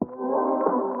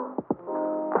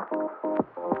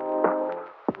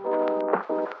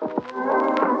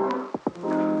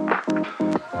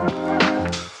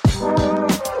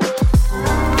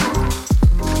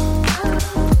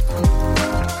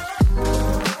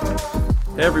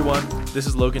Hey everyone, this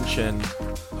is Logan Chin,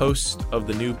 host of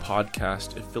the new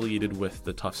podcast affiliated with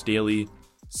the Tufts Daily,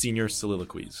 Senior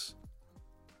Soliloquies.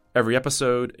 Every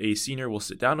episode, a senior will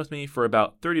sit down with me for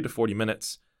about 30 to 40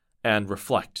 minutes and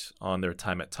reflect on their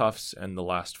time at Tufts and the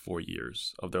last 4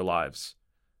 years of their lives.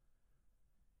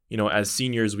 You know, as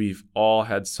seniors, we've all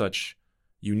had such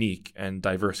unique and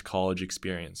diverse college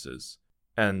experiences.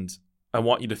 And I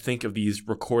want you to think of these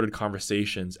recorded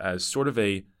conversations as sort of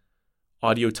a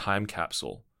audio time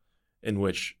capsule in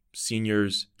which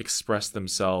seniors express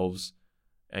themselves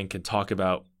and can talk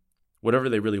about whatever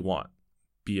they really want,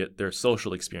 be it their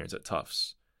social experience at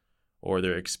Tufts, or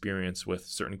their experience with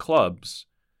certain clubs,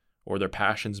 or their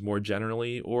passions more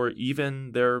generally, or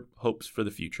even their hopes for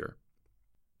the future.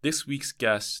 This week's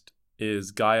guest is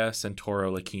Gaia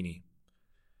Santoro-Lecchini.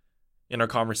 In our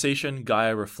conversation,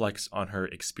 Gaia reflects on her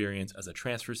experience as a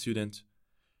transfer student,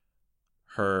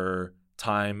 her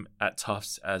time at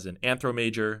Tufts as an anthro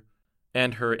major,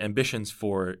 and her ambitions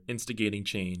for instigating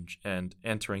change and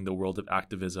entering the world of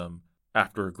activism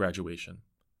after graduation.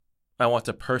 I want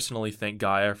to personally thank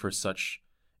Gaia for such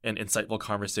an insightful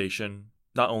conversation,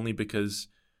 not only because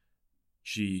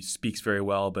she speaks very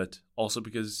well, but also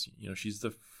because, she's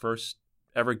the first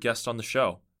ever guest on the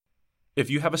show. If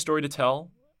you have a story to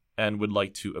tell and would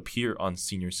like to appear on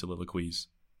Senior Soliloquies,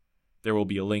 there will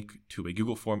be a link to a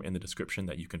Google form in the description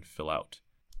that you can fill out.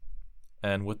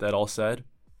 And with that all said,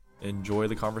 enjoy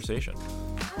the conversation.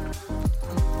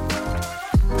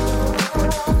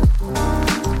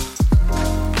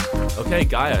 Okay,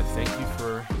 Gaia, thank you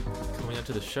for coming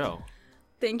into the show.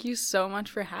 Thank you so much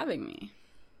for having me.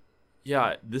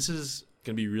 Yeah, this is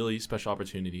going to be a really special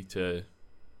opportunity to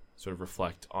sort of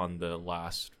reflect on the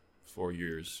last 4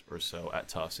 years or so at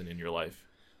Tufts and in your life,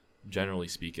 generally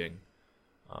speaking.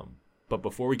 But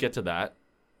before we get to that,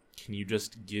 can you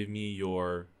just give me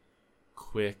your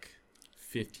quick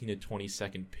 15 to 20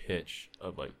 second pitch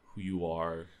of like who you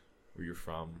are, where you're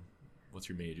from, what's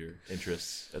your major,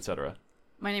 interests, etc.?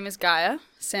 My name is Gaia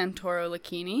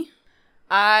Santoro-Lecchini.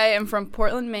 I am from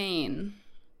Portland, Maine,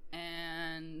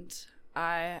 and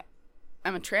I'm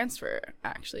a transfer,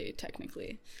 actually,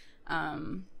 technically.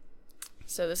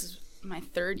 So this is my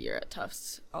third year at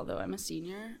Tufts, although I'm a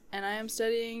senior, and I am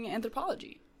studying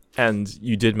anthropology. And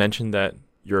you did mention that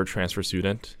you're a transfer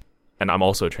student, and I'm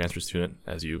also a transfer student,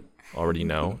 as you already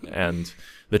know, and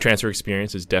the transfer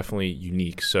experience is definitely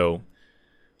unique. So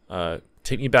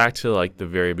take me back to like the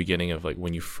very beginning of like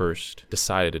when you first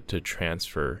decided to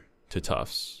transfer to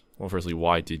Tufts. Well, firstly,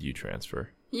 why did you transfer?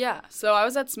 Yeah, so I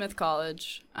was at Smith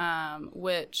College,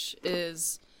 which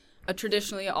is a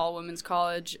traditionally all-women's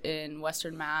college in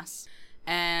Western Mass.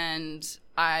 And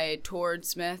I toured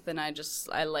Smith, and I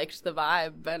liked the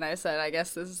vibe, and I said, I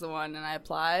guess this is the one, and I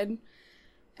applied.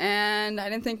 And I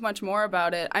didn't think much more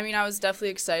about it. I mean, I was definitely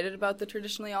excited about the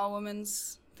traditionally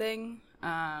all-women's thing.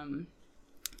 And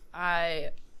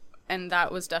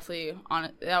that was definitely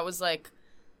that was like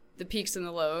the peaks and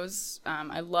the lows.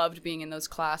 I loved being in those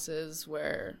classes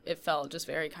where it felt just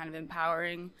very kind of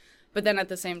empowering. But then at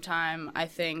the same time, I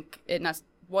think it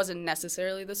wasn't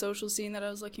necessarily the social scene that I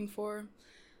was looking for.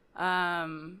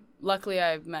 Luckily,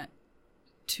 I've met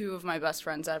two of my best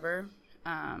friends ever,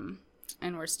 and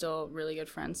we're still really good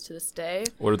friends to this day.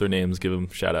 What are their names? Give them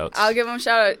shout-outs. I'll give them a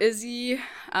shout-out. Izzy,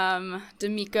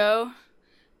 D'Amico,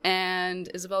 and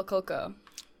Isabel Colco.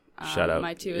 Shout out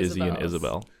my two Izzy Isabels. and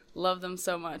Isabel. Love them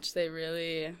so much. We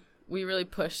really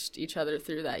pushed each other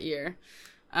through that year.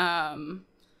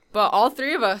 But all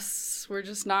three of us were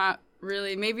just not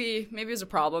really, maybe it was a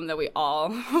problem that we all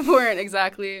weren't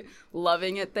exactly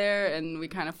loving it there, and we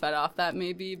kind of fed off that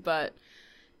maybe, but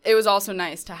it was also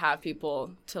nice to have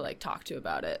people to like talk to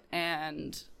about it,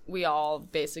 and we all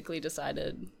basically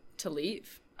decided to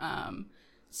leave.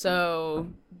 So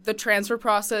the transfer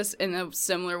process in a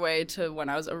similar way to when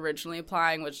I was originally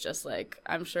applying was just like,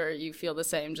 I'm sure you feel the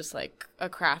same, just like a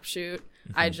crapshoot.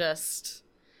 Mm-hmm.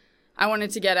 I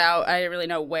wanted to get out. I didn't really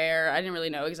know where. I didn't really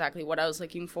know exactly what I was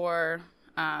looking for.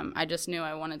 I just knew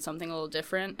I wanted something a little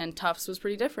different, and Tufts was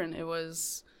pretty different. It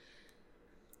was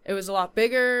a lot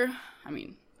bigger. I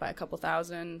mean, by a couple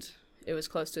thousand. It was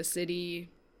close to a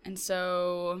city, and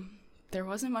so there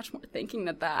wasn't much more thinking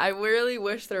than that. I really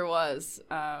wish there was,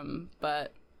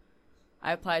 but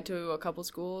I applied to a couple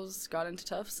schools, got into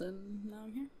Tufts, and now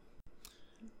I'm here.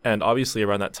 And obviously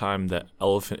around that time, the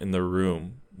elephant in the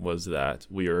room was that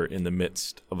we are in the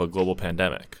midst of a global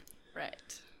pandemic.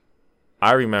 Right.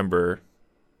 I remember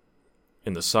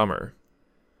in the summer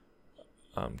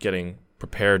getting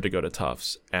prepared to go to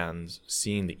Tufts and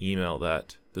seeing the email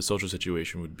that the social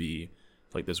situation would be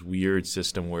like this weird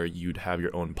system where you'd have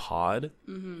your own pod,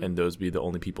 and those be the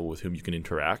only people with whom you can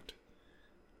interact.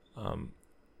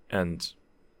 And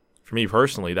for me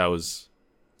personally, that was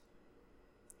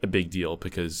a big deal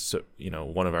because,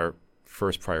 one of our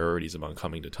first priorities among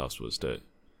coming to Tufts was to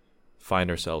find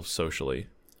ourselves socially.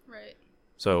 Right.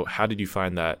 So how did you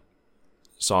find that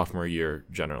sophomore year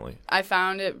generally? I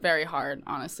found it very hard,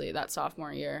 honestly, that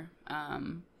sophomore year.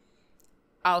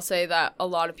 I'll say that a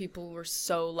lot of people were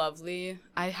so lovely.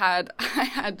 I had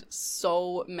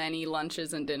so many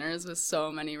lunches and dinners with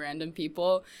so many random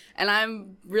people, and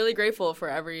I'm really grateful for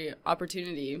every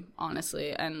opportunity,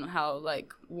 honestly, and how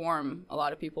like warm a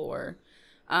lot of people were.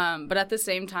 But at the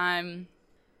same time,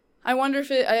 I wonder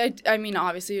if I mean,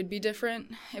 obviously it would be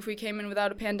different if we came in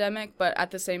without a pandemic, but at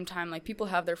the same time, like, people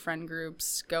have their friend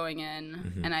groups going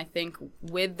in, and I think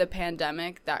with the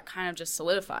pandemic, that kind of just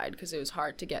solidified because it was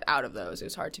hard to get out of those. It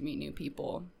was hard to meet new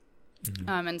people.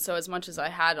 And so as much as I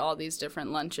had all these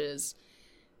different lunches,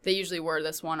 they usually were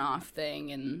this one-off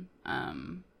thing,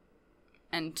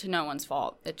 and to no one's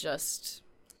fault. It just,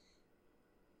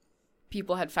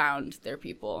 people had found their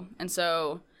people. And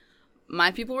so my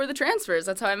people were the transfers.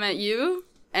 That's how I met you.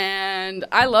 And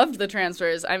I loved the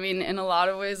transfers. I mean, in a lot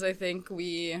of ways, I think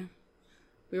we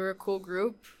were a cool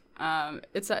group.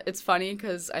 It's funny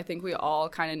because I think we all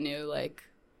kind of knew, like,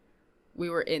 we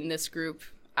were in this group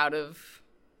out of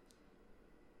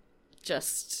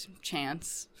just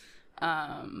chance.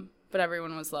 But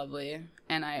everyone was lovely.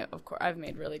 And I've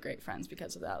made really great friends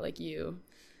because of that, like you.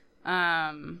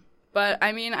 But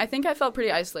I mean, I think I felt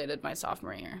pretty isolated my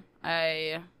sophomore year.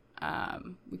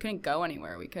 We couldn't go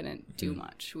anywhere. We couldn't do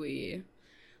much. It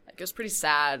was pretty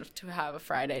sad to have a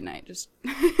Friday night just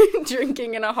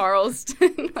drinking in a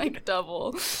Harleston, like,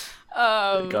 double.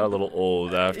 It got a little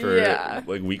old after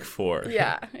like week 4.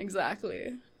 Yeah,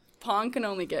 exactly. Pong can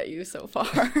only get you so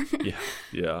far.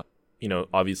 Yeah.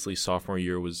 Obviously sophomore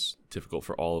year was difficult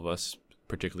for all of us,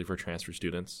 particularly for transfer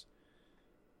students.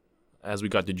 As we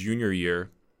got to junior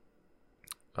year,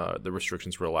 the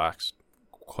restrictions relaxed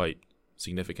quite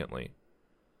significantly.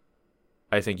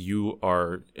 I think you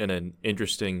are in an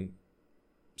interesting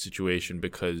situation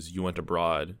because you went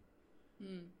abroad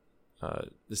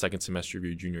the second semester of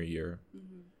your junior year.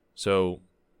 So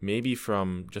maybe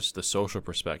from just the social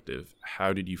perspective,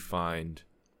 how did you find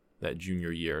that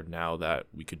junior year now that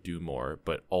we could do more,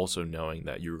 but also knowing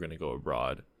that you were going to go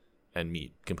abroad and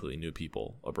meet completely new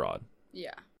people abroad?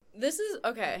 Yeah. This is,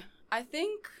 okay. I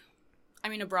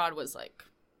mean, abroad was, like,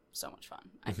 so much fun.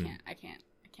 I can't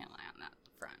lie on that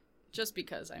front. Just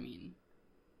because, I mean,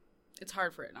 it's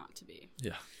hard for it not to be.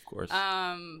 Yeah, of course.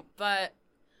 But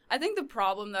I think the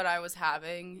problem that I was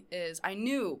having is I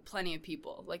knew plenty of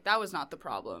people. Like, that was not the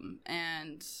problem.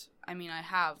 And, I mean, I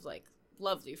have, like,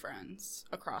 lovely friends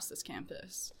across this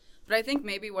campus. But I think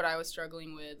maybe what I was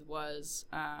struggling with was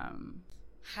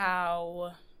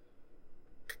how,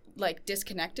 like,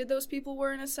 disconnected those people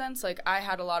were in a sense. Like, I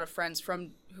had a lot of friends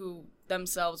from who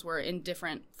themselves were in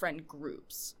different friend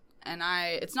groups. And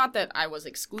it's not that I was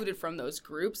excluded from those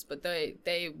groups, but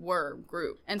they were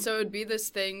group. And so it would be this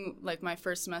thing, like my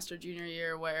first semester junior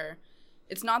year, where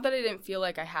it's not that I didn't feel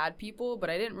like I had people, but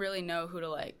I didn't really know who to,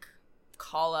 like,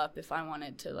 call up if I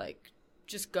wanted to, like,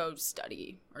 just go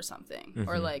study or something.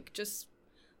 Or, like, just,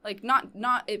 like,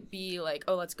 not it be like,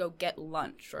 oh, let's go get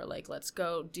lunch, or, like, let's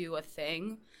go do a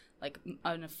thing, like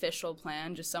an official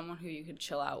plan, just someone who you could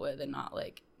chill out with and not,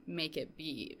 like, make it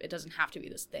doesn't have to be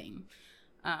this thing.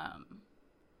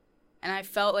 And I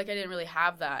felt like I didn't really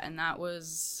have that, and that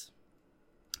was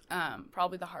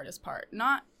probably the hardest part.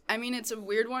 It's a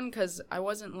weird one because I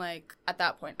wasn't, like, at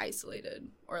that point isolated,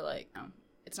 or, like,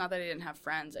 it's not that I didn't have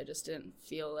friends, I just didn't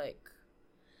feel like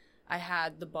I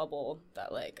had the bubble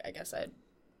that, like, I guess I'd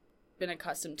been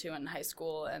accustomed to in high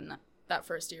school and that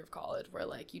first year of college, where,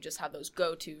 like, you just have those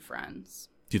go-to friends.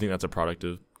 Do you think that's a product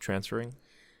of transferring?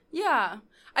 Yeah.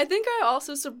 I think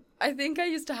I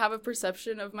used to have a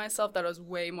perception of myself that I was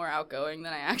way more outgoing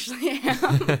than I actually am.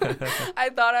 I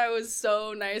thought I was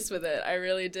so nice with it. I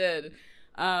really did.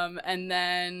 And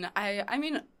then I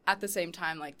mean, at the same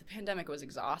time, like, the pandemic was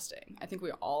exhausting. I think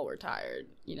we all were tired,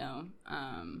 you know?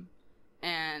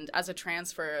 And as a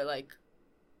transfer, like,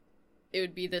 it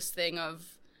would be this thing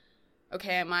of,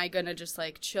 okay, am I going to just,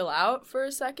 like, chill out for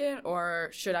a second, or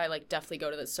should I, like, definitely go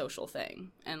to this social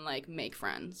thing and, like, make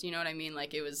friends? You know what I mean?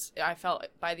 Like, I felt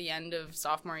by the end of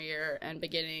sophomore year and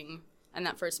beginning and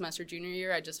that first semester junior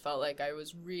year, I just felt like I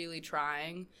was really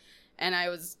trying, and I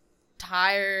was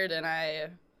tired, and I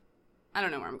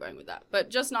don't know where I'm going with that, but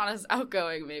just not as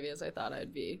outgoing maybe as I thought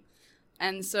I'd be.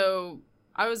 And so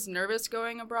I was nervous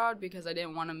going abroad because I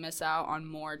didn't want to miss out on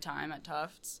more time at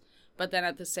Tufts. But then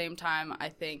at the same time, I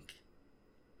think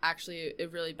actually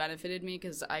it really benefited me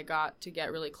because I got to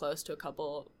get really close to a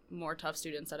couple more Tufts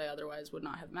students that I otherwise would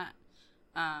not have met.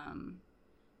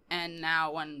 And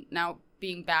now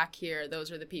being back here,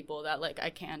 those are the people that like I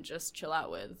can just chill out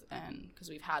with, and because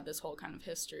we've had this whole kind of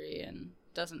history and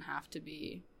it doesn't have to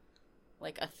be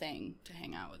like a thing to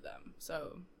hang out with them.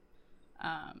 So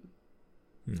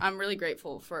I'm really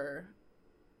grateful for.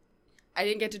 I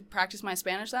didn't get to practice my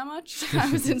Spanish that much. I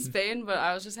was in Spain, but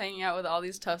I was just hanging out with all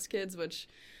these Tufts kids, which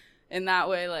in that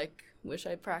way, like, wish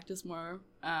I practiced more.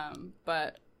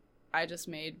 But I just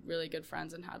made really good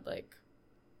friends and had, like,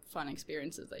 fun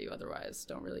experiences that you otherwise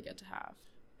don't really get to have.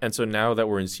 And so now that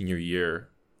we're in senior year,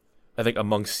 I think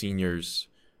amongst seniors,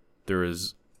 there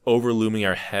is overlooming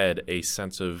our head a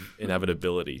sense of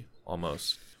inevitability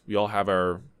almost. We all have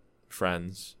our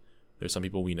friends. There's some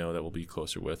people we know that we'll be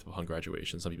closer with upon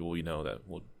graduation. Some people we know that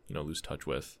we'll, lose touch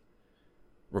with.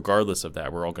 Regardless of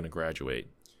that, we're all going to graduate.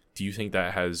 Do you think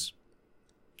that has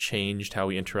changed how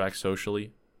we interact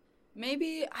socially?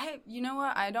 Maybe. You know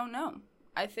what? I don't know.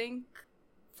 I think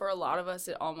for a lot of us,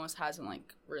 it almost hasn't,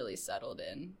 like, really settled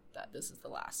in that this is the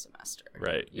last semester.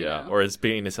 Right, you yeah. know? Or it's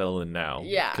beginning to settle in now.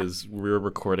 Yeah. Because we're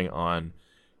recording on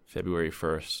February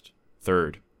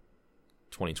 3rd,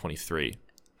 2023.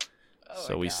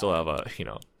 So we still have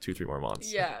 2-3 more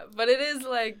months. Yeah, but it is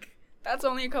like that's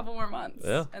only a couple more months.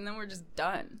 Yeah. And then we're just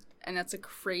done. And that's it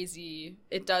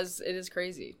is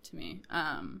crazy to me.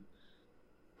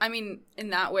 I mean,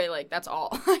 in that way, like that's all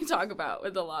I talk about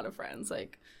with a lot of friends.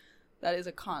 Like that is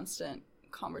a constant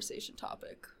conversation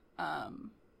topic. I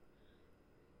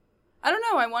don't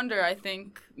know, I wonder. I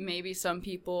think maybe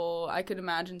I could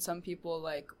imagine some people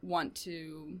like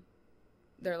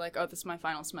they're like, oh, this is my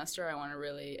final semester. I want to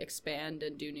really expand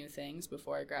and do new things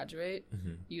before I graduate,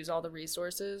 use all the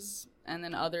resources. And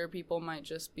then other people might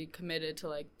just be committed to,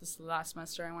 like, this is the last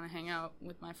semester. I want to hang out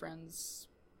with my friends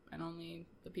and only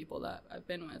the people that I've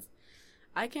been with.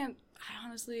 I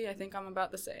think I'm about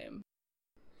the same.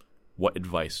 What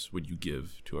advice would you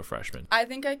give to a freshman? I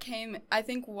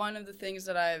think one of the things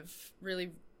that I've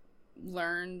really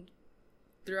learned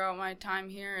throughout my time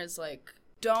here is, like,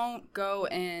 don't go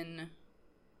in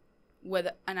with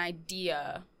an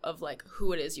idea of like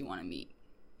who it is you want to meet.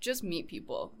 Just meet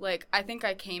people. Like I think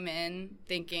I came in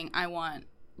thinking I want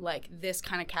like this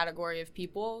kind of category of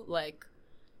people. Like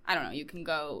I don't know,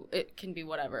 it can be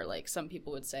whatever. Like some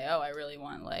people would say, oh, I really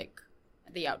want like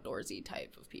the outdoorsy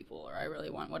type of people, or I really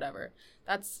want whatever.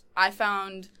 I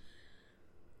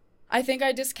think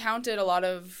I discounted a lot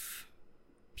of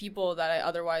people that I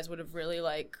otherwise would have really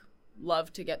like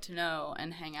loved to get to know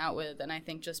and hang out with. And I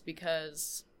think just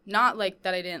because not like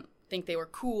that I didn't think they were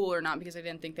cool or not because I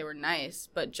didn't think they were nice,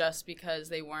 but just because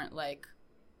they weren't like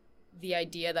the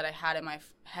idea that I had in my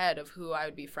head of who I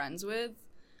would be friends with,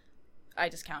 I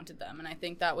discounted them. And I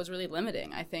think that was really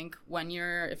limiting. I think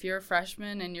if you're a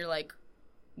freshman and you're like,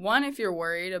 if you're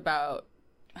worried about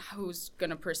who's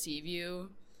going to perceive you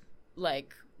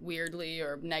like weirdly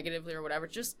or negatively or whatever,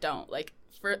 just don't. Like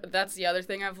that's the other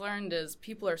thing I've learned is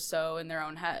people are so in their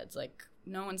own heads. Like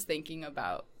no one's thinking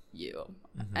about you.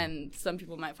 And some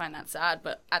people might find that sad,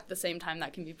 but at the same time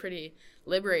that can be pretty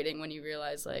liberating when you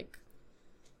realize like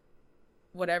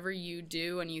whatever you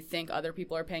do and you think other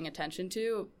people are paying attention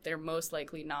to, they're most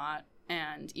likely not.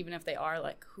 And even if they are,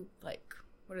 like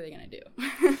what are they gonna do?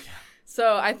 Yeah.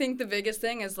 So I think the biggest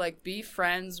thing is like be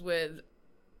friends with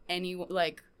anyone.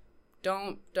 Like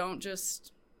don't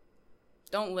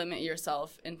limit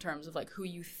yourself in terms of like who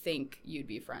you think you'd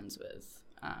be friends with.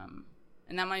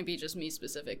 And that might be just me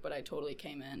specific, but I totally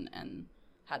came in and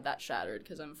had that shattered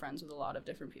because I'm friends with a lot of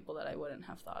different people that I wouldn't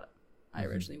have thought I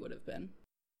originally would have been.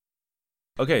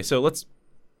 Okay, so let's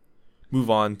move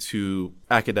on to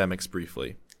academics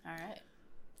briefly. All right.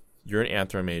 You're an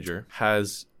anthro major.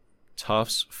 Has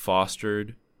Tufts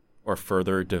fostered or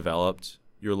further developed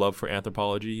your love for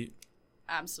anthropology?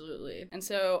 Absolutely. And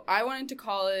so I went into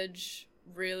college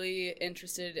really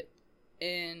interested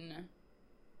in,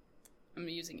 I'm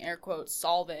using air quotes,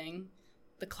 solving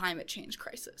the climate change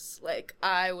crisis. Like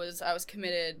I was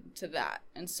committed to that.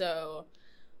 And so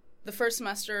the first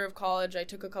semester of college, I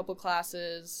took a couple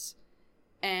classes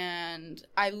and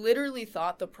I literally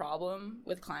thought the problem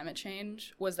with climate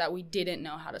change was that we didn't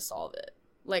know how to solve it.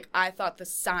 Like I thought the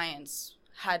science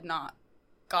had not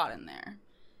gotten there.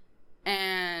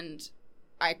 And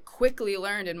I quickly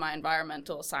learned in my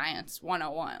environmental science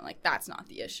 101, like that's not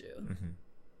the issue.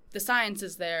 The science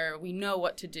is there. We know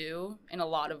what to do in a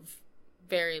lot of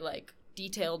very like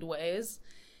detailed ways.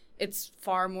 It's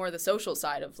far more the social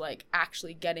side of like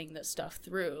actually getting this stuff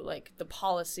through, like the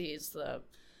policies, the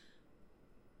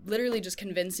literally just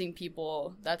convincing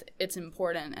people that it's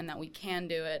important and that we can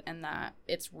do it and that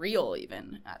it's real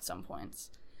even at some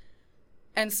points.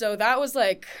 And so that was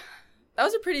a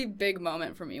pretty big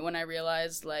moment for me when I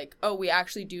realized, like, oh, we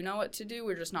actually do know what to do.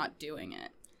 We're just not doing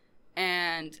it.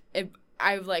 And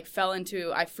I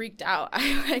freaked out.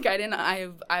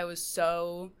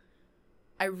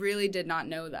 I really did not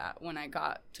know that when I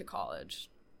got to college.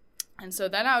 And so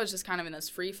then I was just kind of in this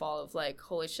free fall of like,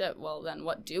 holy shit, well then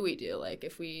what do we do? Like,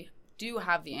 if we do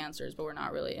have the answers, but we're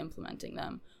not really implementing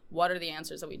them, what are the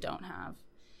answers that we don't have?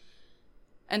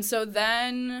 And so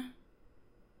then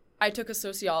I took a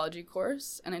sociology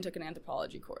course and I took an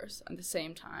anthropology course at the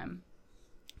same time,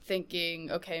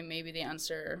 thinking, okay, maybe the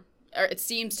answer, or it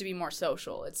seems to be more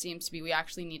social. It seems to be we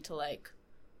actually need to like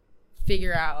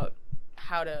figure out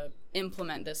how to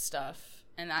implement this stuff,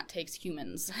 and that takes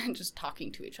humans just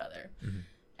talking to each other. Mm-hmm.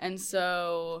 And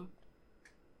so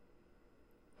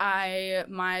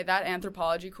that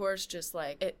anthropology course just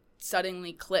like it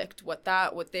suddenly clicked. What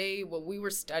we were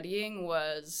studying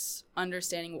was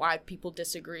understanding why people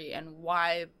disagree and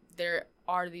why there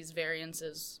are these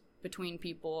variances between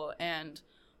people, and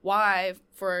why,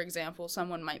 for example,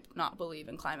 someone might not believe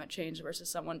in climate change versus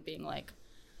someone being like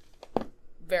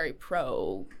very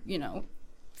pro,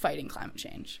 fighting climate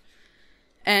change.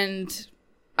 And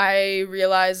I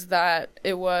realized that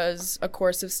it was a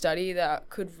course of study that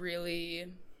could really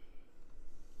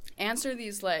answer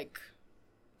these like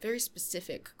very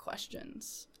specific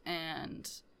questions. And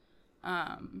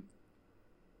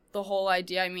the whole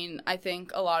idea, I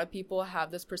think a lot of people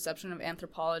have this perception of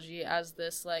anthropology as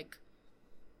this like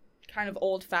kind of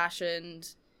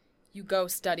old-fashioned, you go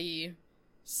study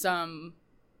some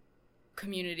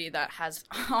community that has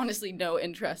honestly no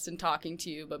interest in talking to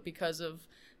you, but because of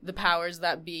the powers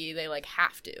that be, they like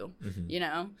have to,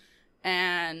 mm-hmm.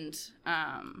 And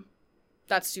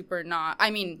that's super not,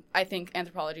 I think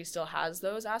anthropology still has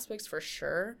those aspects for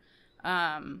sure.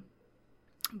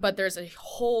 But there's a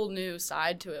whole new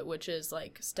side to it, which is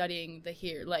like studying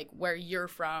like where you're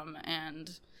from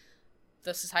and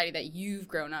the society that you've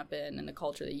grown up in and the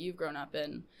culture that you've grown up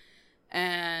in.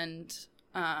 And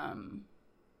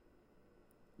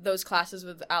those classes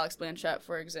with Alex Blanchette,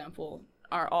 for example,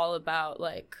 are all about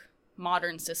like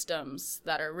modern systems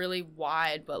that are really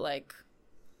wide, but like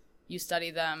you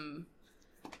study them.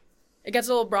 It gets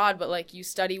a little broad, but like you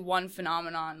study one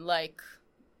phenomenon, like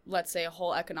let's say a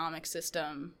whole economic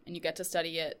system, and you get to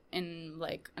study it in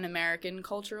like an American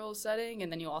cultural setting,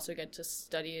 and then you also get to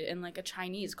study it in like a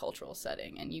Chinese cultural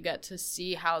setting, and you get to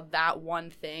see how that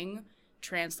one thing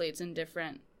translates in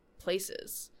different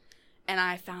places. And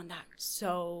I found that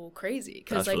so crazy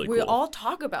because like really we all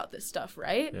talk about this stuff,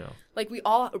 right? Yeah. Like we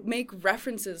all make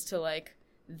references to like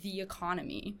the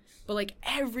economy, but like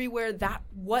everywhere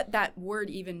what that word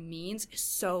even means is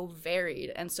so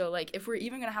varied. And so like if we're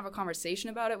even going to have a conversation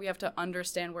about it, we have to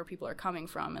understand where people are coming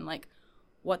from and like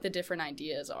what the different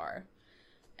ideas are.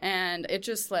 And it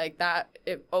just like that,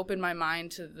 it opened my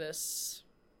mind to this.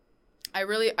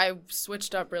 I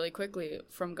switched up really quickly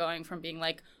from going from being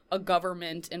like a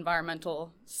government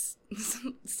environmental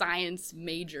science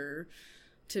major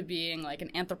to being like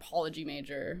an anthropology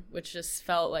major, which just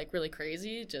felt like really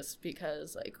crazy just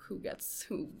because like who gets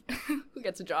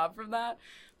a job from that.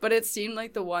 But it seemed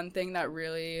like the one thing that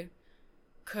really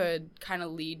could kind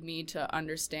of lead me to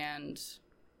understand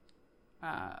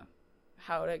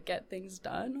how to get things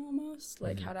done almost,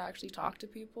 like mm-hmm. how to actually talk to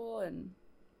people and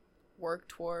work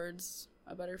towards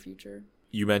a better future.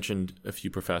 You mentioned a few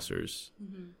professors.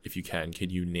 Mm-hmm. If you can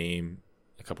you name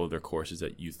a couple of their courses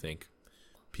that you think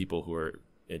people who are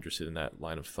interested in that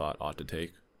line of thought ought to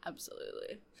take?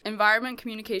 Absolutely. Environment,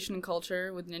 Communication, and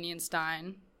Culture with Ninian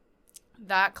Stein.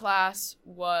 That class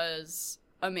was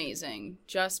amazing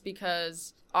just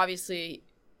because obviously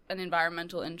an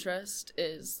environmental interest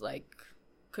is like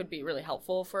could be really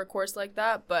helpful for a course like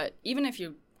that, but even if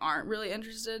you aren't really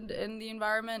interested in the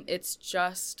environment, it's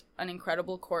just an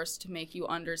incredible course to make you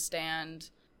understand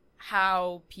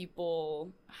how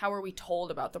are we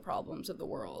told about the problems of the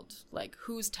world? Like,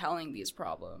 who's telling these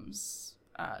problems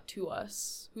to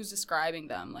us? Who's describing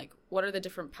them? Like, what are the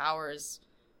different powers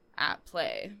at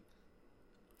play?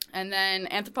 And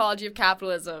then Anthropology of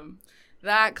Capitalism.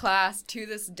 That class, to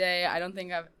this day, I don't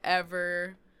think I've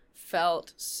ever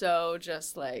felt so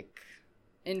just, like,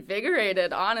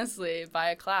 invigorated, honestly,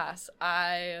 by a class.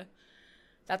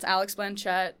 That's Alex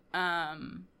Blanchette.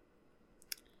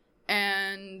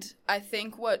 And I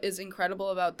think what is incredible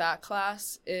about that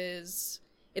class is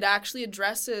it actually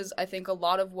addresses, I think, a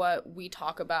lot of what we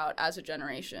talk about as a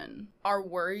generation. Our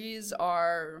worries,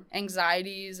 our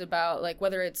anxieties about, like,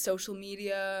 whether it's social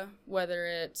media, whether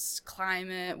it's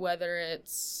climate, whether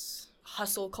it's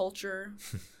hustle culture,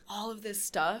 all of this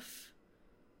stuff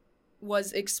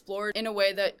was explored in a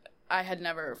way that I had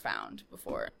never found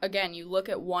before. Again, you look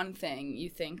at one thing, you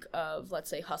think of, let's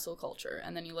say, hustle culture,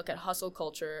 and then you look at hustle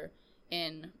culture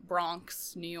in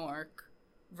Bronx, New York,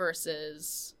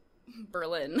 versus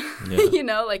Berlin. Yeah. You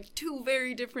know, like two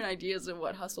very different ideas of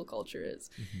what hustle culture is.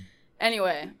 Mm-hmm.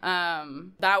 Anyway,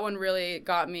 that one really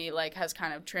got me, like, has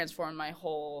kind of transformed my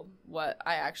whole, what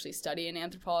I actually study in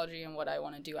anthropology and what I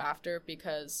want to do after,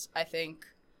 because I think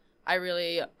I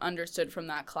really understood from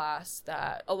that class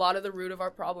that a lot of the root of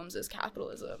our problems is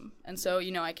capitalism. And so,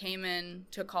 you know, I came in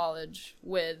to college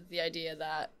with the idea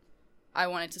that I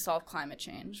wanted to solve climate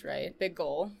change, right? Big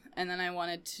goal. And then I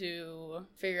wanted to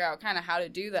figure out kind of how to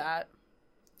do that.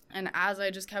 And as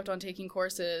I just kept on taking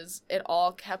courses, it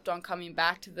all kept on coming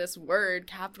back to this word,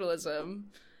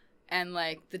 capitalism, and,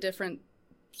 like, the different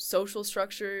social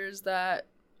structures that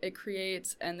it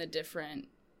creates and the different,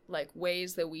 like,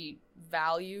 ways that we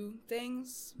value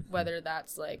things, whether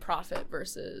that's, like, profit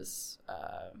versus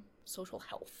social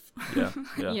health. Yeah,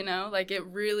 yeah. You know, like, it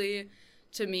really,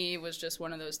 to me, was just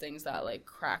one of those things that, like,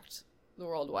 cracked the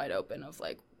world wide open of,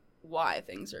 like, why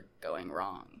things are going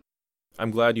wrong. I'm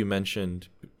glad you mentioned,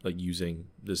 like, using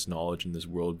this knowledge and this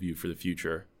worldview for the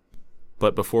future.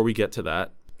 But before we get to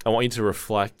that, I want you to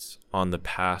reflect on the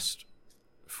past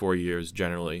 4 years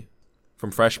generally.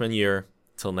 From freshman year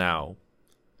till now,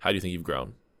 how do you think you've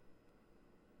grown?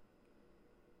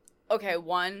 Okay,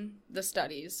 one, the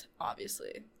studies,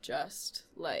 obviously. Just,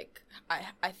 like,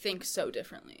 I think so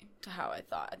differently to how I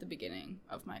thought at the beginning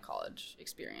of my college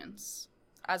experience.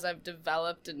 As I've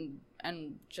developed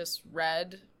and just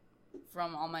read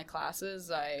from all my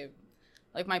classes,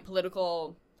 my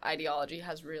political ideology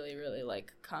has really, really,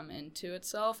 like, come into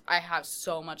itself. I have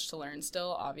so much to learn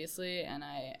still, obviously, and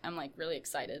I'm, like, really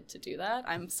excited to do that.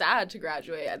 I'm sad to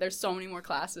graduate. There's so many more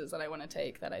classes that I want to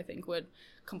take that I think would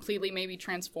completely maybe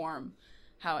transform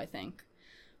how I think.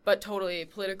 But totally,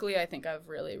 politically, I think I've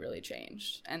really, really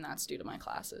changed, and that's due to my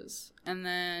classes. And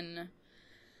then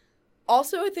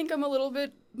also, I think I'm a little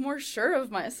bit more sure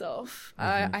of myself.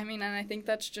 Mm-hmm. I mean, and I think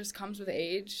that just comes with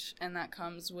age, and that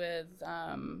comes with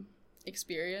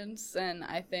experience. And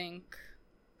I think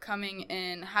coming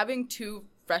in, having 2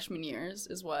 freshman years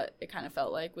is what it kind of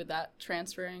felt like with that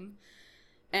transferring.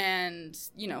 And,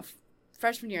 you know,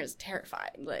 freshman year is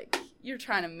terrifying. Like, you're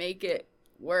trying to make it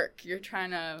work. You're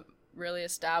trying to really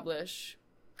establish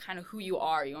kind of who you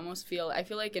are. You almost I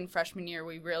feel like in freshman year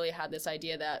we really had this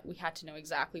idea that we had to know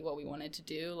exactly what we wanted to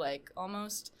do. Like,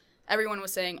 almost everyone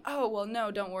was saying, oh, well, no,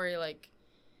 don't worry, like,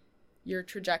 your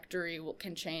trajectory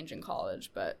can change in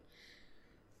college. But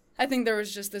I think there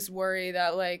was just this worry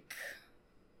that, like,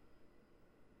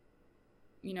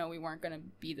 you know, we weren't going to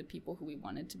be the people who we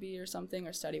wanted to be or something,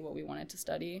 or study what we wanted to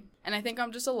study. And I think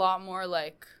I'm just a lot more,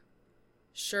 like,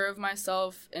 sure of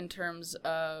myself in terms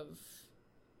of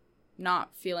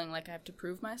not feeling like I have to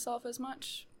prove myself as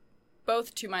much,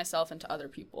 both to myself and to other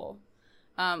people.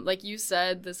 Like you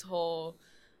said, this whole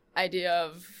idea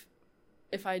of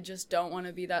if I just don't want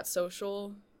to be that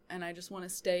social and I just want to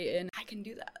stay in, I can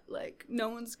do that. Like, no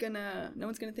one's gonna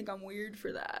think I'm weird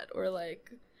for that. Or,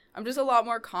 like, I'm just a lot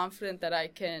more confident that I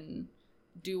can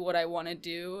do what I want to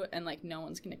do and, like, no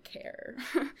one's gonna care.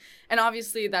 And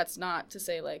obviously that's not to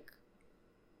say, like,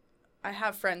 I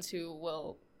have friends who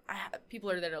will,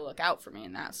 people are there to look out for me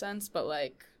in that sense, but,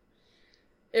 like,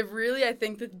 it really, I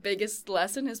think the biggest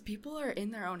lesson is people are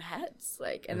in their own heads,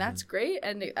 like, and that's great,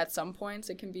 and at some points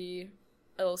it can be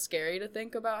a little scary to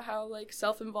think about how, like,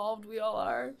 self-involved we all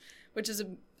are, which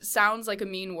sounds like a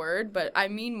mean word, but I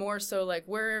mean more so, like,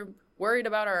 we're worried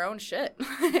about our own shit.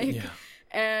 Like, yeah.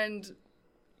 And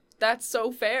that's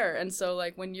so fair. And so,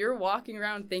 like, when you're walking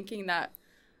around thinking that,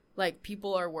 like,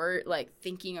 people are like,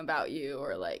 thinking about you,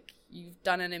 or, like, you've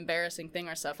done an embarrassing thing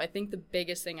or stuff, I think the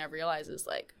biggest thing I've realized is,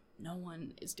 like, no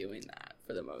one is doing that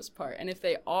for the most part. And if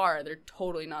they are, they're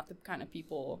totally not the kind of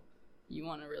people you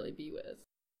want to really be with.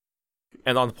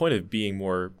 And on the point of being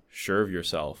more sure of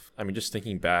yourself, I mean, just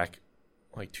thinking back,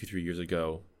 like, 2-3 years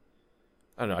ago,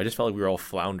 I don't know, I just felt like we were all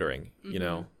floundering, you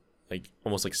know, like,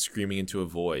 almost like screaming into a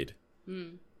void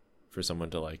for someone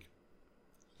to, like,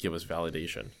 give us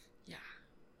validation.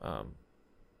 Yeah.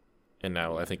 And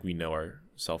now I think we know our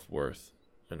self-worth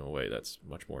in a way that's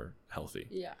much more healthy.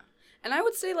 Yeah. And I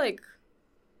would say, like,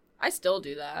 I still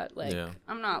do that. Like, yeah.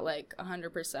 I'm not, like,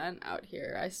 100% out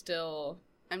here. I still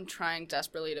am trying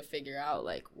desperately to figure out,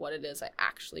 like, what it is I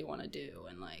actually want to do.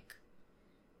 And, like,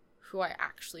 who I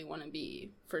actually want to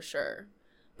be for sure.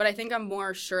 But I think I'm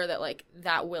more sure that, like,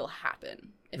 that will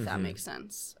happen, if that makes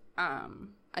sense.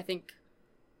 I think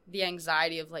the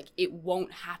anxiety of, like, it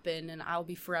won't happen and I'll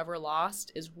be forever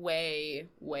lost is way,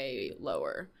 way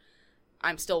lower.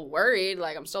 I'm still worried.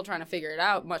 Like, I'm still trying to figure it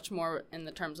out, much more in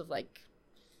the terms of, like,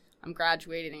 I'm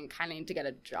graduating and kind of need to get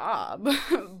a job.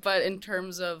 But in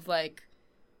terms of, like,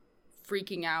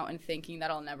 freaking out and thinking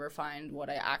that I'll never find what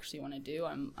I actually want to do,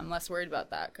 I'm less worried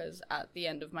about that, because at the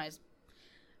end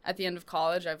of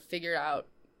college, I've figured out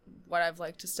what I've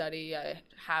liked to study. I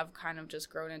have kind of just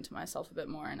grown into myself a bit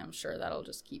more, and I'm sure that'll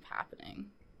just keep happening.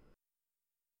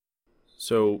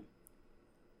 So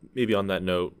maybe on that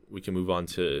note, we can move on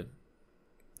to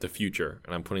the future,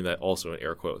 and I'm putting that also in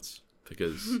air quotes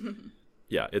because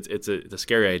yeah, it's a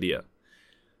scary idea,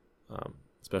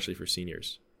 especially for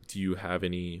seniors. Do you have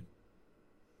any,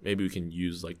 maybe we can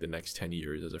use like the next 10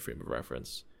 years as a frame of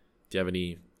reference. Do you have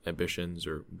any ambitions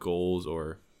or goals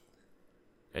or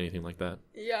anything like that?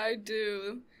 Yeah, I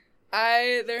do.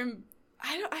 I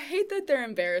hate that they're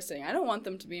embarrassing. I don't want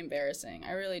them to be embarrassing.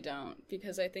 I really don't,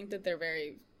 because I think that they're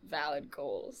very valid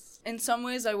goals. In some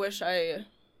ways, I wish I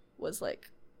was like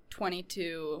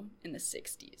 22 in the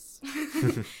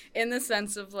 60s. In the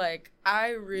sense of, like,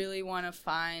 I really want to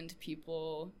find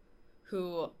people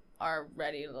who are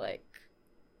ready to, like,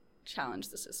 challenge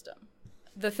the system.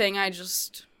 The thing I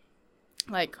just,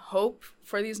 like, hope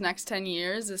for these next 10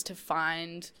 years is to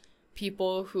find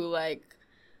people who, like,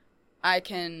 I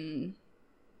can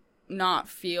not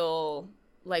feel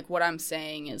like what I'm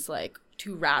saying is, like,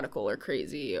 too radical or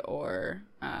crazy or,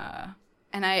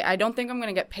 and I don't think I'm going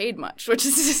to get paid much, which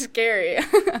is scary.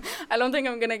 I don't think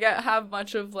I'm going to have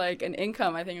much of, like, an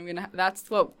income. I think I'm going to, that's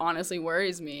what honestly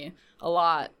worries me a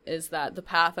lot, is that the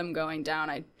path I'm going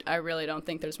down, I really don't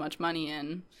think there's much money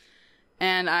in.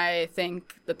 And I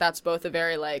think that that's both a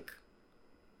very, like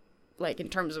in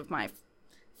terms of my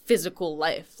physical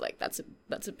life, like, that's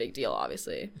a big deal,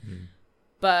 obviously. Mm-hmm.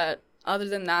 But other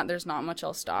than that, there's not much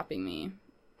else stopping me.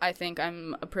 I think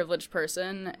I'm a privileged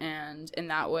person, and in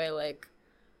that way, like,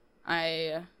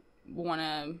 I want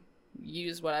to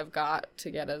use what I've got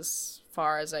to get as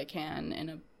far as I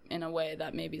can in a way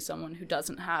that maybe someone who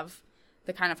doesn't have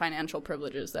the kind of financial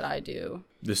privileges that I do.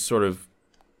 This sort of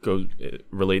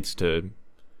relates to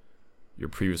your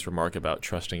previous remark about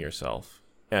trusting yourself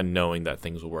and knowing that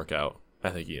things will work out. I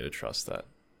think you need to trust that.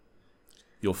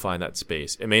 You'll find that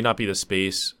space. It may not be the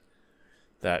space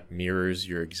that mirrors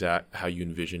your exact how you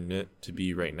envision it to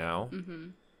be right now,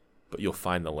 but you'll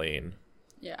find the lane.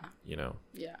 Yeah. You know?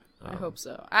 Yeah, I hope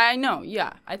so. I know,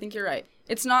 yeah, I think you're right.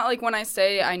 It's not like when I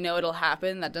say I know it'll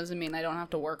happen, that doesn't mean I don't have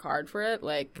to work hard for it.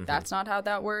 Like, that's not how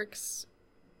that works.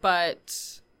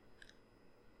 But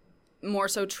more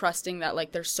so trusting that,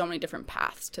 like, there's so many different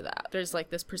paths to that. There's,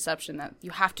 like, this perception that you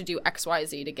have to do X, Y,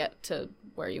 Z to get to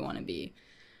where you want to be.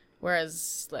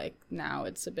 Whereas, like, now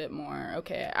it's a bit more,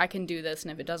 okay, I can do this,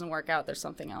 and if it doesn't work out, there's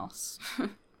something else.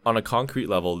 On a concrete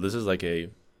level, this is like a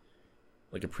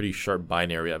pretty sharp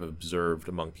binary I've observed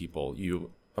among people,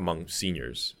 among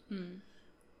seniors.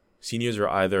 Seniors are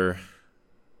either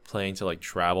planning to, like,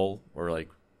 travel or, like,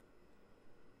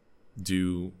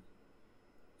 do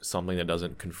something that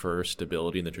doesn't confer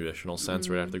stability in the traditional sense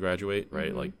right after they graduate,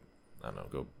 right? Like, I don't know,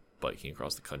 go biking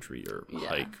across the country or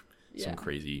hike some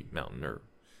crazy mountain or,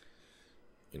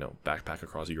 you know, backpack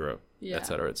across Europe, et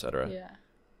cetera, et cetera. Yeah.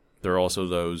 There are also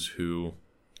those who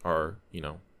are, you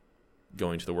know,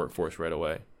 going to the workforce right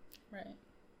away. Right.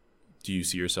 Do you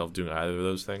see yourself doing either of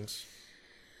those things?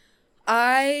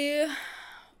 I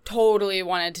totally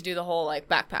wanted to do the whole, like,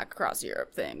 backpack across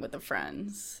Europe thing with the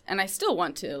friends. And I still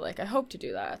want to. Like, I hope to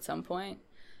do that at some point.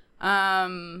 But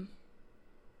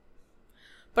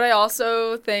I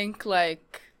also think,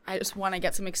 like, I just want to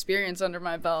get some experience under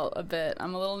my belt a bit.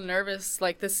 I'm a little nervous.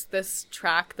 Like, this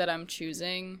track that I'm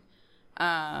choosing,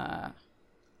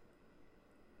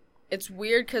 it's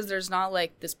weird because there's not,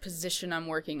 like, this position I'm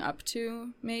working up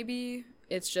to, maybe.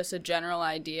 It's just a general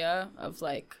idea of,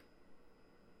 like,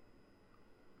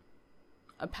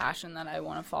 a passion that I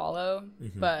want to follow.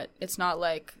 But it's not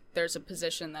like there's a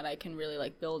position that I can really,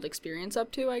 like, build experience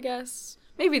up to, I guess.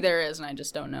 Maybe there is, and I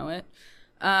just don't know it.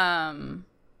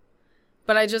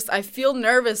 But I feel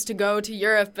nervous to go to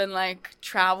Europe and, like,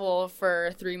 travel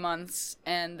for 3 months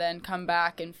and then come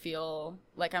back and feel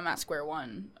like I'm at square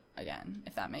one again,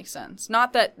 if that makes sense.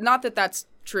 Not that that's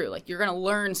true. Like, you're going to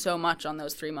learn so much on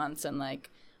those 3 months, and, like,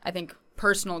 I think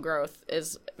personal growth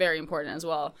is very important as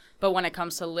well. But when it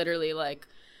comes to literally, like,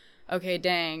 okay,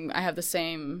 dang, I have the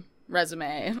same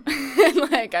resume and,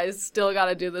 like, I still got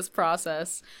to do this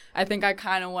process, I think I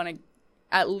kind of want to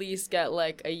at least get,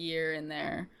 like, a year in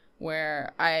there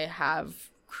where I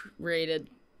have created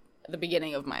the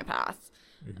beginning of my path.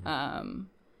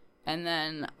 And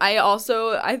then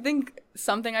I think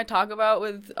something I talk about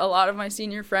with a lot of my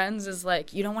senior friends is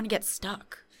like, you don't want to get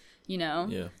stuck, you know?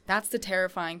 Yeah. That's the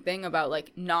terrifying thing about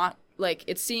like not like,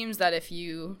 it seems that if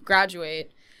you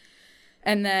graduate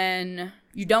and then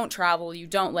you don't travel, you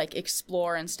don't like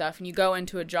explore and stuff, and you go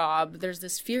into a job, there's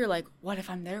this fear like, what if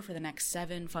I'm there for the next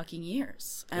 7 fucking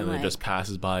years? And then like, it just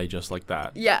passes by just like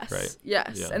that. Yes. Right?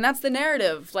 Yes. Yeah. And that's the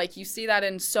narrative. Like, you see that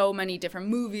in so many different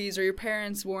movies, or your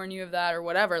parents warn you of that or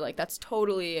whatever. Like, that's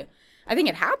totally, I think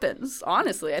it happens.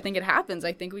 Honestly, I think it happens.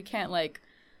 I think we can't like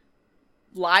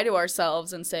lie to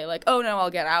ourselves and say like, oh no, I'll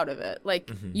get out of it.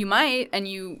 Like, you might, and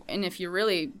if you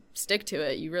really stick to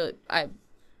it,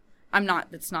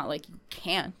 it's not like you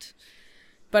can't.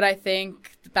 But I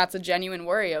think that's a genuine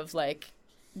worry of like,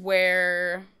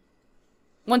 once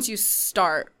you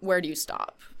start, where do you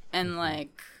stop? And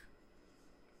like,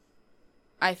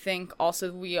 I think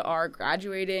also we are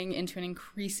graduating into an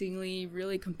increasingly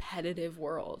really competitive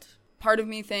world. Part of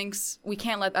me thinks we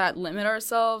can't let that limit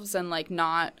ourselves and like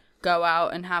not go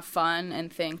out and have fun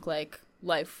and think like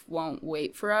life won't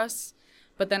wait for us.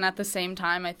 But then at the same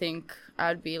time, I think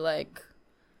I'd be like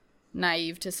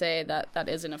naive to say that that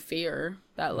isn't a fear,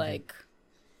 that like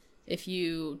if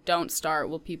you don't start,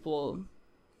 will people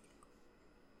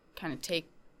kind of take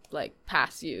like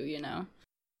past you, you know?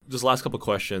 Just last couple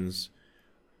questions,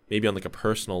 maybe on like a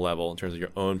personal level, in terms of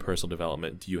your own personal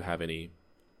development. Do you have any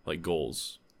like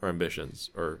goals or ambitions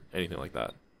or anything like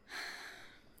that?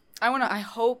 I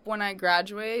hope when I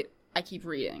graduate, I keep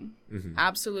reading.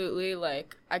 Absolutely.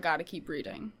 Like, I gotta keep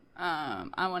reading.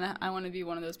 I want to be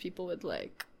one of those people with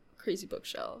like crazy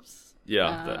bookshelves.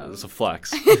 Yeah, that's a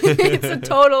flex. It's a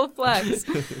total flex.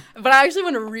 But I actually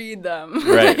want to read them.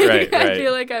 Right. I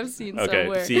feel like I've seen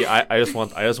somewhere. See, I just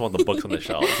want the books on the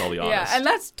shelves, I'll be honest. Yeah, and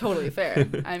that's totally fair.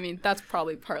 I mean, that's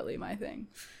probably partly my thing.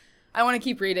 I want to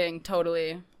keep reading,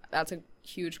 totally. That's a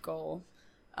huge goal.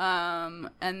 And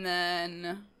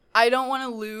then I don't want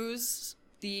to lose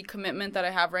the commitment that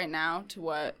I have right now to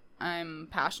what I'm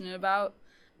passionate about.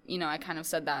 You know, I kind of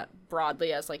said that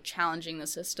broadly as like challenging the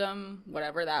system,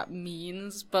 whatever that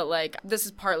means. But like, this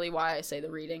is partly why I say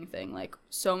the reading thing. Like,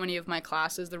 so many of my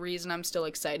classes, the reason I'm still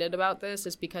excited about this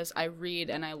is because I read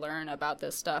and I learn about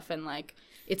this stuff, and like,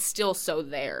 it's still so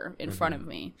there in front of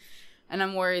me. And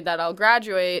I'm worried that I'll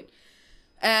graduate,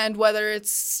 and whether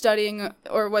it's studying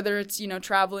or whether it's, you know,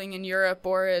 traveling in Europe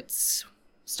or it's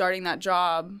starting that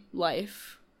job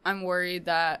life, I'm worried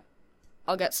that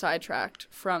I'll get sidetracked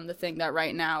from the thing that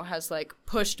right now has like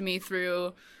pushed me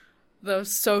through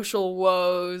those social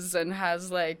woes and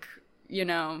has like, you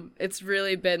know, it's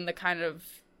really been the kind of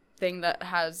thing that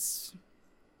has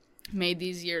made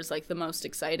these years like the most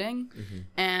exciting.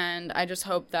 And I just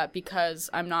hope that because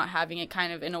I'm not having it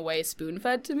kind of in a way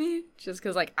spoon-fed to me, just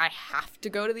because like I have to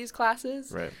go to these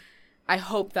classes, right, I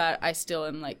hope that I still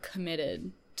am like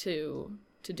committed to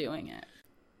doing it.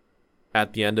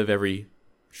 At the end of every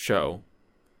show,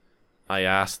 I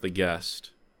ask the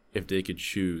guest if they could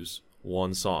choose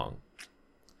one song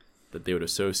that they would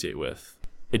associate with.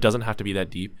 It doesn't have to be that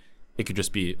deep. It could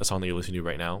just be a song that you're listening to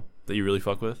right now that you really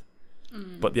fuck with.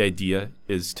 But the idea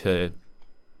is to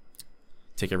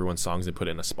take everyone's songs and put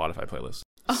it in a Spotify playlist.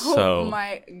 Oh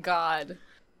my God.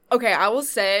 Okay, I will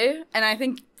say, and I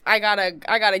think I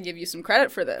gotta give you some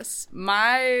credit for this.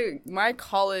 My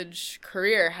college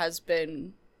career has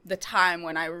been the time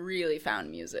when I really found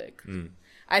music.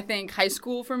 I think high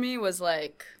school for me was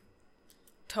like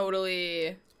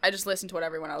totally, I just listened to what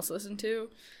everyone else listened to,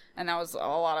 and that was a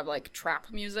lot of like trap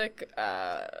music,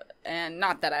 and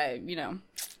not that I, you know,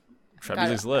 trap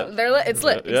music's lit. It's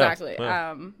lit, exactly.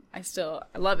 Yeah. I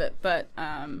love it, but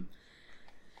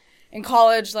in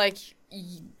college, like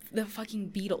the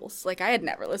fucking Beatles, like I had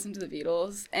never listened to the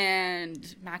Beatles,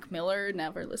 and Mac Miller,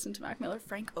 never listened to Mac Miller.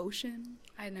 Frank Ocean,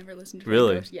 I had never listened to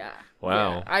really? Frank Ocean. Yeah.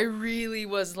 Wow. Yeah. I really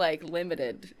was like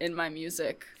limited in my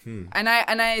music. And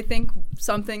I think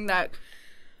something that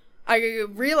I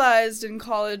realized in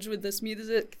college with this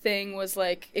music thing was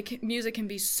like music can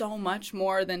be so much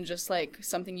more than just like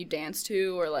something you dance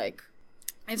to, or like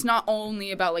it's not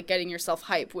only about like getting yourself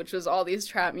hype, which was all these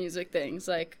trap music things.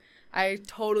 Like I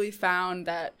totally found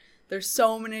that there's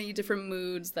so many different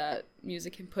moods that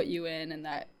music can put you in, and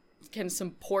that can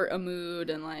support a mood,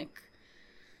 and like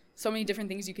so many different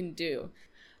things you can do.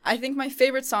 I think my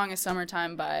favorite song is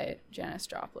Summertime by Janis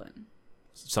Joplin.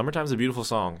 Summertime's a beautiful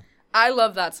song. I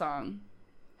love that song.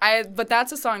 But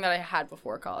that's a song that I had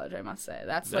before college, I must say.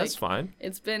 That's like, fine.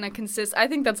 It's been a I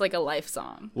think that's like a life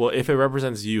song. Well, if it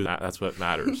represents you, that's what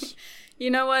matters. You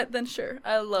know what? Then sure.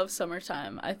 I love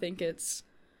Summertime.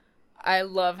 I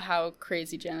love how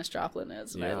crazy Janis Joplin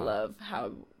is, and I love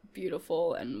how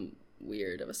beautiful and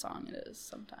weird of a song it is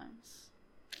sometimes.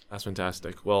 That's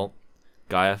fantastic. Well,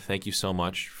 Gaia, thank you so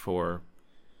much for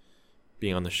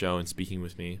being on the show and speaking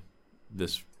with me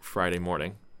this Friday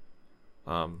morning.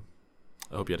 I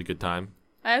hope you had a good time.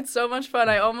 I had so much fun.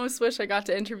 I almost wish I got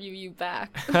to interview you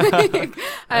back.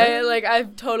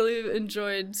 I've totally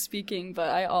enjoyed speaking, but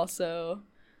I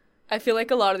feel like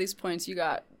a lot of these points you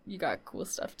got cool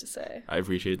stuff to say. I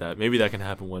appreciate that. Maybe that can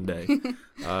happen one day.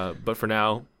 But for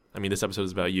now, I mean, this episode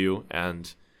is about you,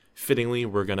 and fittingly,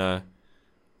 we're gonna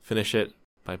finish it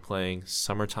by playing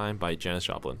Summertime by Janis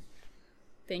Joplin.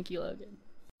 Thank you, Logan.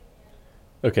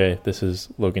 Okay, this is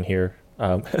Logan here.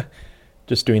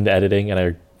 Just doing the editing, and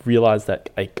I realized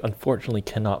that I unfortunately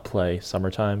cannot play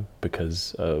Summertime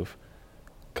because of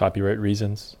copyright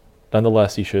reasons.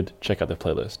 Nonetheless, you should check out the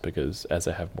playlist because as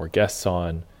I have more guests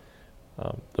on,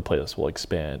 the playlist will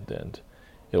expand and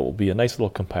it will be a nice little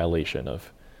compilation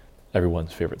of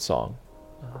everyone's favorite song.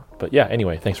 But yeah,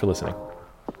 anyway, thanks for listening.